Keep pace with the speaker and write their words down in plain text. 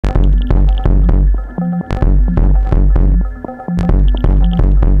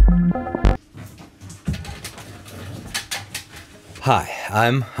Hi,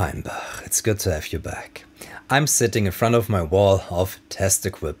 I'm Heimbach. It's good to have you back. I'm sitting in front of my wall of test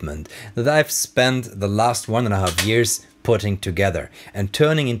equipment that I've spent the last 1.5 years putting together and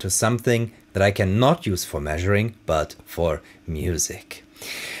turning into something that I can not use for measuring, but for music.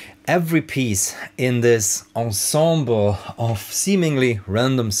 Every piece in this ensemble of seemingly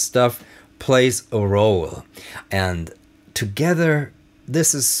random stuff plays a role, and together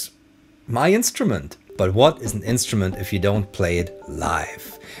this is my instrument. But what is an instrument if you don't play it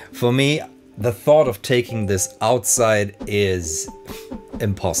live? For me, the thought of taking this outside is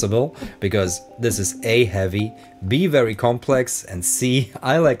impossible, because this is A, heavy, B, very complex, and C,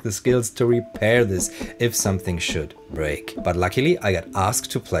 I lack the skills to repair this if something should break. But luckily I got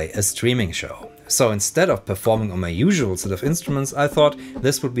asked to play a streaming show. So instead of performing on my usual set of instruments, I thought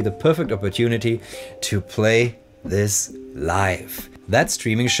this would be the perfect opportunity to play this live. That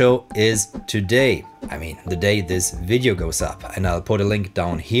streaming show is today. I mean, the day this video goes up, and I'll put a link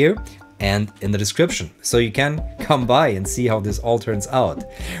down here and in the description, so you can come by and see how this all turns out.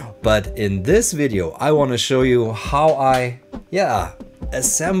 But in this video, I want to show you how I,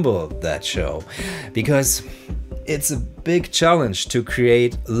 assembled that show, because it's a big challenge to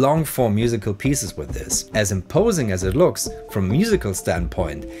create long-form musical pieces with this. As imposing as it looks from a musical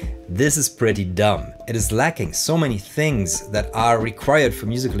standpoint, this is pretty dumb. It is lacking so many things that are required for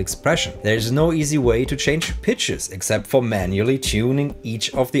musical expression. There is no easy way to change pitches except for manually tuning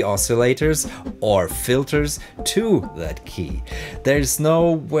each of the oscillators or filters to that key. There is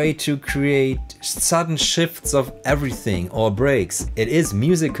no way to create sudden shifts of everything or breaks. It is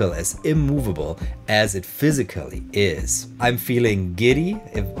musical as immovable as it physically is. I'm feeling giddy,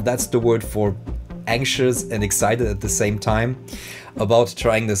 if that's the word for anxious and excited at the same time, about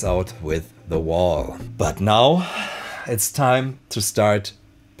trying this out with the wall. But now it's time to start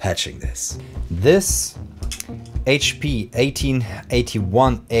patching this. This HP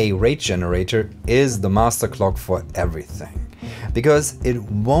 1881A rate generator is the master clock for everything, because it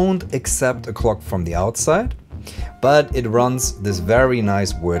won't accept a clock from the outside, but it runs this very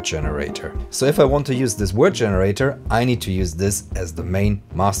nice word generator. So if I want to use this word generator, I need to use this as the main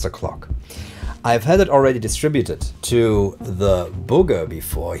master clock. I've had it already distributed to the Booger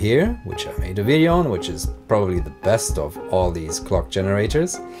before here, which I made a video on, which is probably the best of all these clock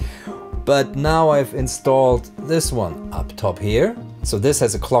generators. But now I've installed this one up top here. So this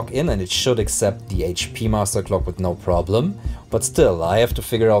has a clock in and it should accept the HP master clock with no problem. But still, I have to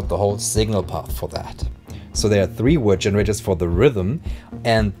figure out the whole signal path for that. So there are 3 word generators for the rhythm,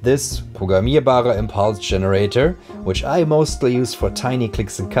 and this programmierbare impulse generator, which I mostly use for tiny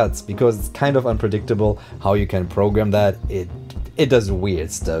clicks and cuts, because it's kind of unpredictable how you can program that. It does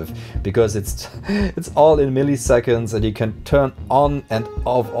weird stuff, because it's all in milliseconds and you can turn on and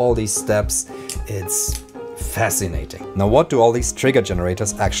off all these steps. It's fascinating. Now, what do all these trigger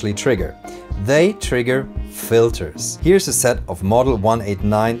generators actually trigger? They trigger filters. Here's a set of Model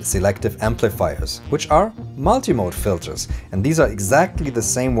 189 selective amplifiers, which are multimode filters, and these are exactly the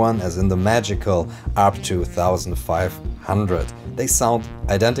same one as in the magical ARP 2500. They sound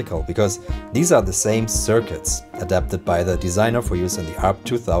identical because these are the same circuits adapted by the designer for use in the ARP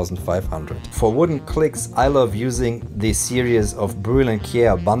 2500. For wooden clicks, I love using the series of Brüel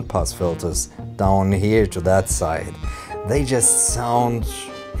 & bandpass filters down here to that side. They just sound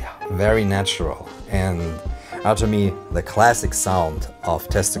very natural and are to me the classic sound of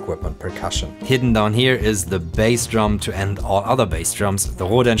test equipment percussion. Hidden down here is the bass drum to end all other bass drums, the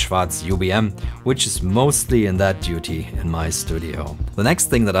Rot & Schwarz UBM, which is mostly in that duty in my studio. The next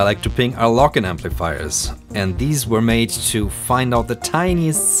thing that I like to ping are lock-in amplifiers, and these were made to find out the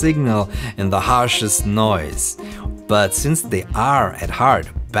tiniest signal in the harshest noise. But since they are at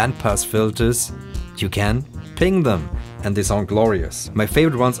heart bandpass filters, you can ping them, and they sound glorious. My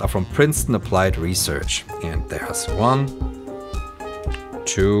favorite ones are from Princeton Applied Research, and there's 1,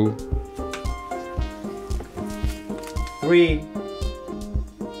 2, 3,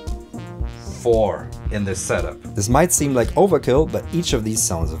 4 in this setup. This might seem like overkill, but each of these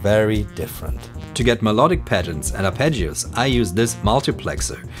sounds very different. To get melodic patterns and arpeggios, I use this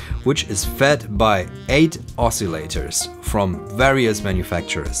multiplexer, which is fed by 8 oscillators from various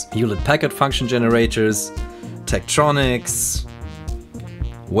manufacturers. Hewlett-Packard function generators, Tektronix,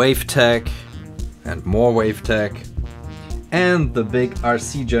 WaveTech, and more WaveTech, and the big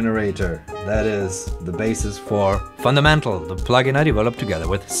RC generator that is the basis for Fundamental, the plugin I developed together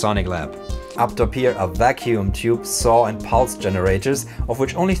with Sonic Lab. Up top here are vacuum tube, saw and pulse generators, of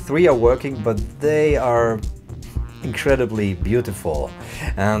which only 3 are working, but they are incredibly beautiful.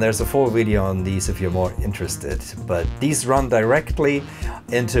 And there's a full video on these if you're more interested. But these run directly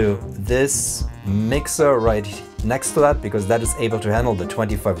into this mixer right next to that, because that is able to handle the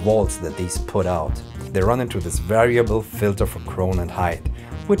 25 volts that these put out. They run into this variable filter for Krone and height,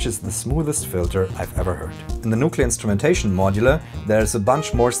 which is the smoothest filter I've ever heard. In the nuclear instrumentation modular, there's a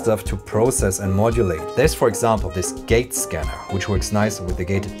bunch more stuff to process and modulate. There's, for example, this gate scanner, which works nice with the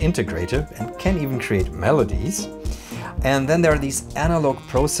gated integrator and can even create melodies. And then there are these analog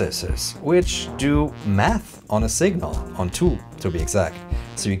processors, which do math on a signal, on 2 to be exact.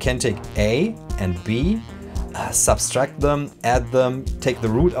 So you can take A and B, subtract them, add them, take the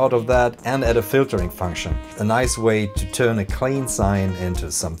root out of that and add a filtering function. A nice way to turn a clean sine into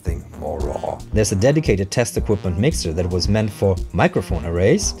something more raw. There's a dedicated test equipment mixer that was meant for microphone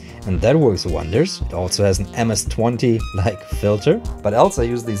arrays, and that works wonders. It also has an MS-20-like filter. But else I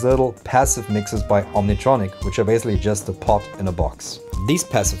use these little passive mixers by Omnitronic, which are basically just a pot in a box. These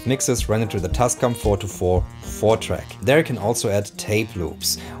passive mixers run into the Tascam 424 4-track. There you can also add tape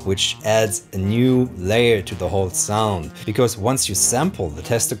loops, which adds a new layer to the whole sound. Because once you sample the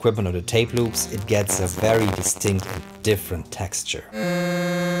test equipment or the tape loops, it gets a very distinct and different texture.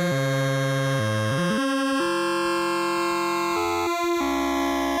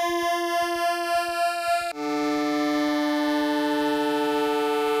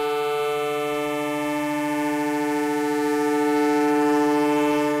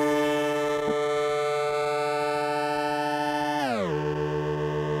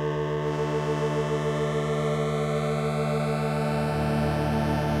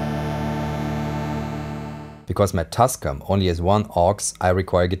 Because my Tascam only has one aux, I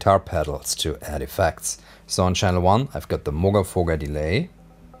require guitar pedals to add effects. So on channel 1 I've got the Moga delay.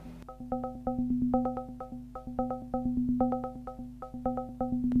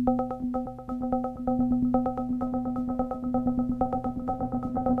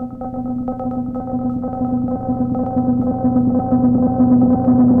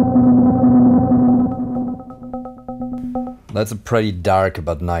 That's a pretty dark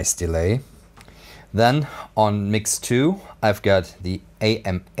but nice delay. Then on mix 2 I've got the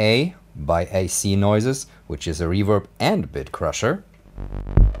AMA by AC Noises, which is a reverb and bit crusher.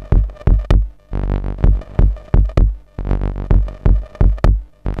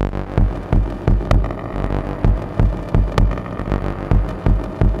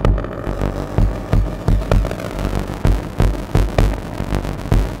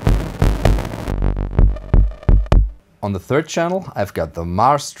 On the third channel I've got the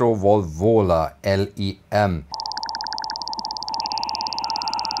Maestro Volvola LEM.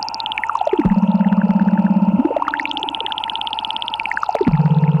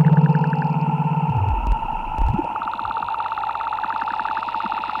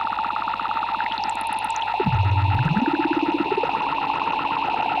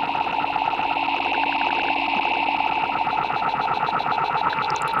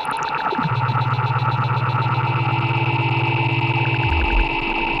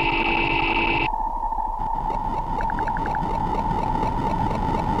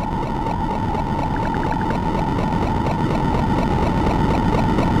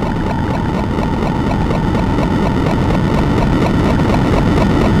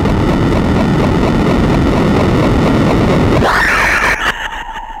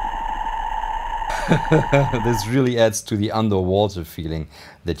 This really adds to the underwater feeling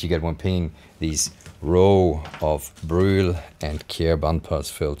that you get when pinging these row of Brühl and Kier bandpass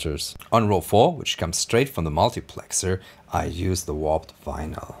filters. On row 4, which comes straight from the multiplexer, I use the warped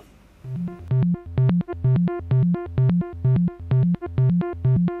vinyl.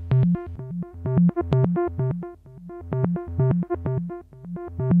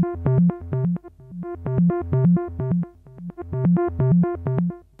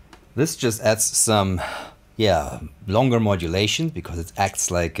 This just adds some, longer modulation because it acts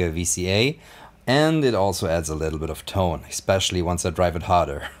like a VCA, and it also adds a little bit of tone, especially once I drive it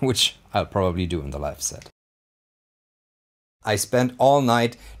harder, which I'll probably do in the live set. I spent all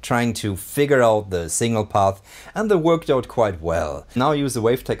night trying to figure out the signal path, and it worked out quite well. Now I use the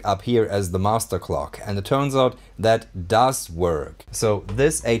Wavetech up here as the master clock, and it turns out that does work. So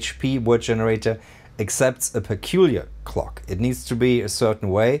this HP word generator accepts a peculiar clock. It needs to be a certain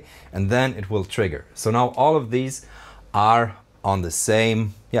way and then it will trigger. So now all of these are on the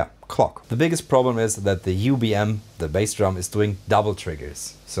same clock. The biggest problem is that the UBM, the bass drum, is doing double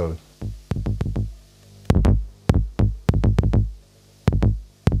triggers. So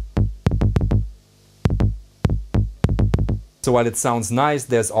while it sounds nice,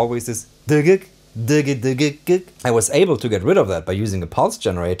 there's always this dig. I was able to get rid of that by using a pulse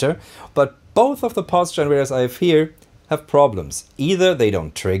generator, but both of the pulse generators I have here have problems. Either they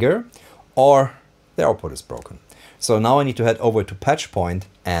don't trigger or the output is broken. So now I need to head over to Patch Point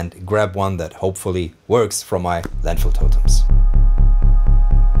and grab one that hopefully works from my landfill totems.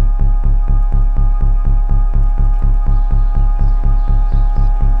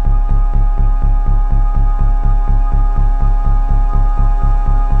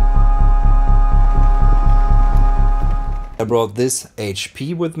 I brought this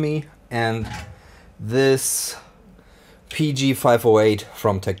HP with me and this PG508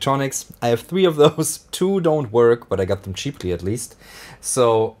 from Tektronix. I have 3 of those, 2 don't work, but I got them cheaply at least.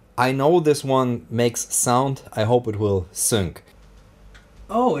 So I know this one makes sound, I hope it will sync.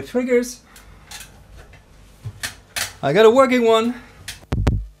 Oh, it triggers! I got a working one!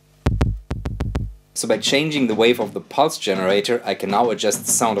 So by changing the wave of the pulse generator, I can now adjust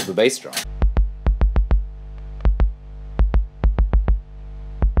the sound of the bass drum.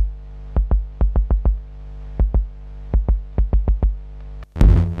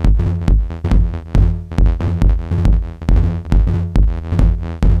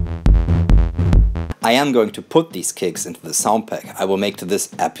 I am going to put these kicks into the sound pack I will make to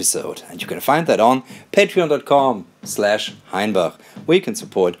this episode, and you can find that on patreon.com/Heinbach, where you can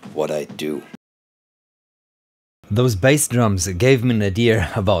support what I do. Those bass drums gave me an idea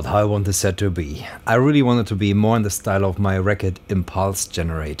about how I want the set to be. I really want it to be more in the style of my record Impulse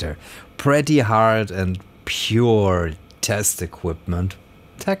Generator. Pretty hard and pure test equipment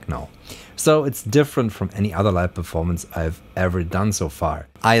techno. So it's different from any other live performance I've ever done so far.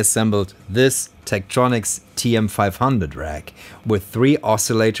 I assembled this Tektronix TM500 rack with 3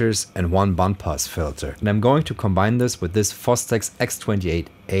 oscillators and 1 bandpass filter. And I'm going to combine this with this Fostex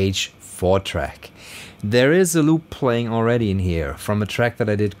X28H 4-track. There is a loop playing already in here from a track that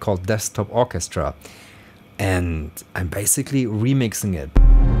I did called Desktop Orchestra. And I'm basically remixing it.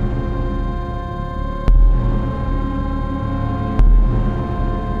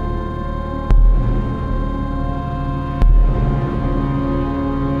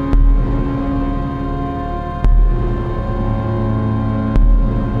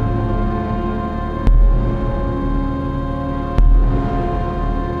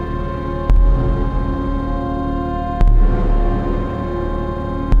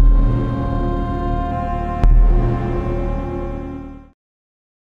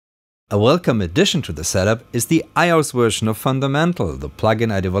 A welcome addition to the setup is the iOS version of Fundamental, the plugin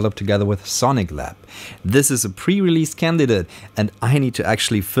I developed together with Sonic Lab. This is a pre-release candidate and I need to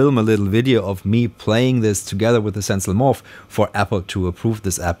actually film a little video of me playing this together with the Sensel Morph for Apple to approve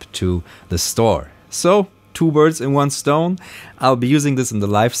this app to the store. So, 2 birds in 1 stone. I'll be using this in the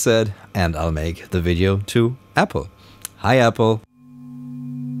live set and I'll make the video to Apple. Hi Apple!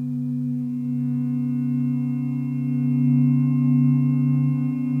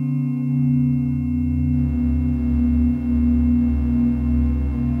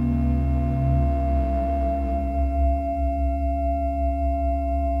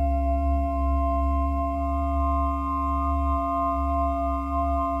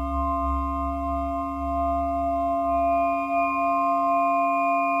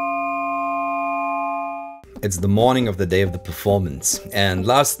 It's the morning of the day of the performance, and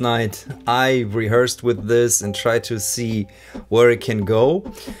last night I rehearsed with this and tried to see where it can go.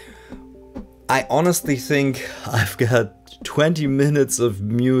 I honestly think I've got 20 minutes of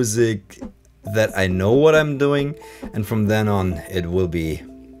music that I know what I'm doing, and from then on it will be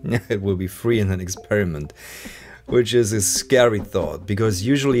free in an experiment, which is a scary thought because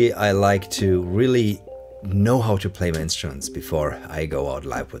usually I like to really know how to play my instruments before I go out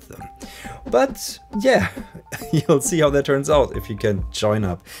live with them. But yeah, you'll see how that turns out if you can join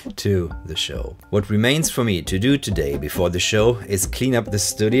up to the show. What remains for me to do today before the show is clean up the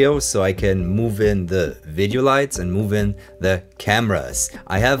studio so I can move in the video lights and move in the cameras.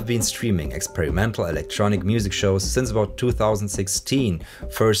 I have been streaming experimental electronic music shows since about 2016,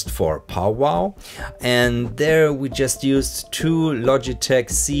 first for Powwow, and there we just used 2 Logitech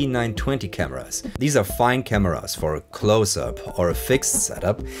C920 cameras. These are fine cameras for a close-up or a fixed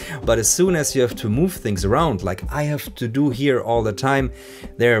setup, but as soon as you have to move things around like I have to do here all the time,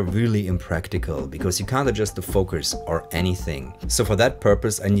 they're really impractical because you can't adjust the focus or anything. So for that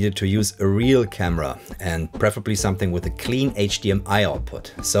purpose I needed to use a real camera and preferably something with a clean HDMI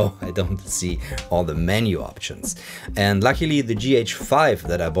output, so I don't see all the menu options. And luckily the GH5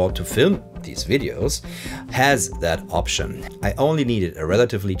 that I bought to film these videos, has that option. I only needed a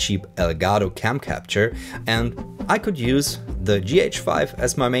relatively cheap Elgato cam capture and I could use the GH5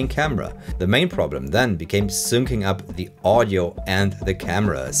 as my main camera. The main problem then became syncing up the audio and the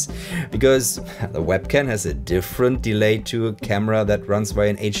cameras, because the webcam has a different delay to a camera that runs via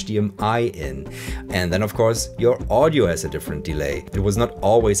an HDMI in. And then of course your audio has a different delay. It was not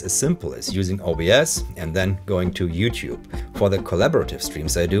always as simple as using OBS and then going to YouTube. For the collaborative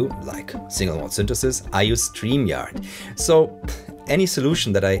streams I do, like single mode synthesis, I use StreamYard. So any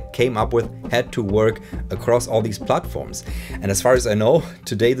solution that I came up with had to work across all these platforms. And as far as I know,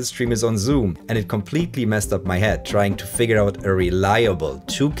 today the stream is on Zoom, and it completely messed up my head trying to figure out a reliable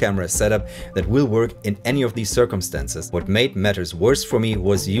 2-camera setup that will work in any of these circumstances. What made matters worse for me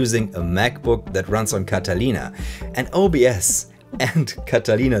was using a MacBook that runs on Catalina, and OBS and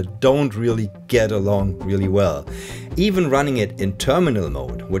Catalina don't really get along really well. Even running it in terminal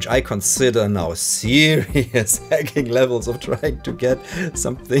mode, which I consider now serious hacking levels of trying to get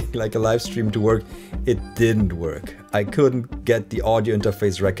something like a live stream to work, it didn't work. I couldn't get the audio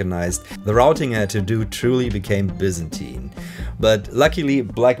interface recognized. The routing I had to do truly became Byzantine. But luckily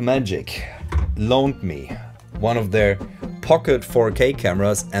Blackmagic loaned me one of their pocket 4K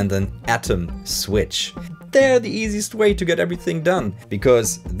cameras and an Atem switch. They're the easiest way to get everything done,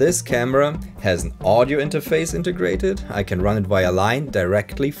 because this camera has an audio interface integrated. I can run it via line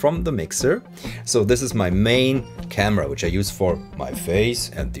directly from the mixer. So this is my main camera, which I use for my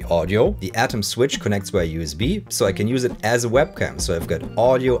face and the audio. The Atem switch connects via USB, so I can use it as a webcam. So I've got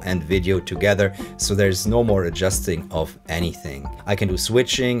audio and video together, so there's no more adjusting of anything. I can do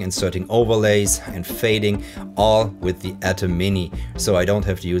switching, inserting overlays and fading, all with the Atem Mini, so I don't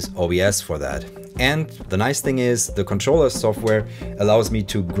have to use OBS for that. And the nice thing is the controller software allows me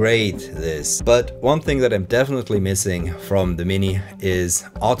to grade this. But one thing that I'm definitely missing from the Mini is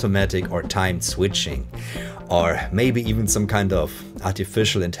automatic or timed switching. Or maybe even some kind of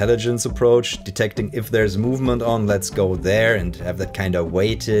artificial intelligence approach, detecting if there's movement on, let's go there, and have that kind of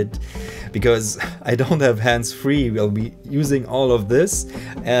weighted. Because I don't have hands-free, I'll be using all of this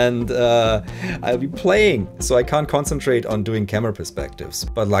and I'll be playing, so I can't concentrate on doing camera perspectives.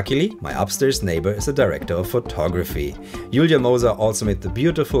 But luckily, my upstairs neighbor is a director of photography. Julia Moser also made the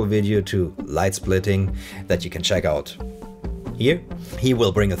beautiful video to light splitting that you can check out here. He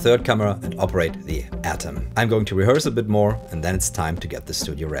will bring a third camera and operate the Atem. I'm going to rehearse a bit more and then it's time to get the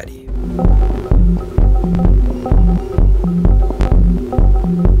studio ready.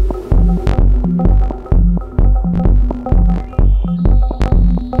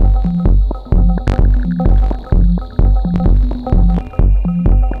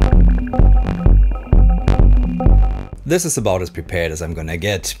 This is about as prepared as I'm gonna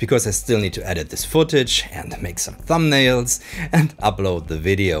get, because I still need to edit this footage and make some thumbnails and upload the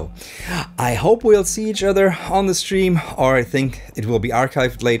video. I hope we'll see each other on the stream, or I think it will be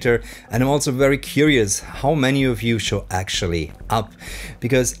archived later, and I'm also very curious how many of you show actually up,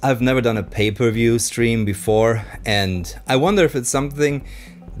 because I've never done a pay-per-view stream before, and I wonder if it's something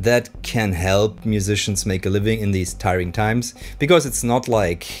that can help musicians make a living in these tiring times, because it's not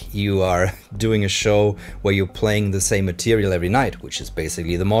like you are doing a show where you're playing the same material every night, which is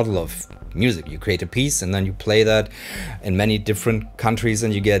basically the model of music. You create a piece and then you play that in many different countries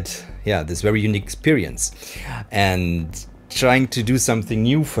and you get, yeah, this very unique experience. And trying to do something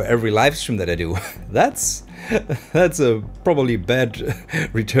new for every live stream that I do, that's a probably bad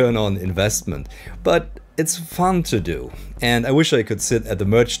return on investment. But it's fun to do, and I wish I could sit at the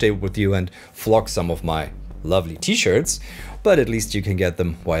merch table with you and flog some of my lovely t-shirts, but at least you can get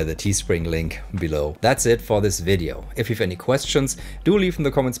them via the Teespring link below. That's it for this video. If you have any questions, do leave in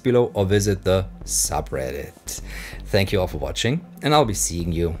the comments below or visit the subreddit. Thank you all for watching, and I'll be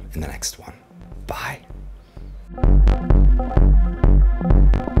seeing you in the next one. Bye.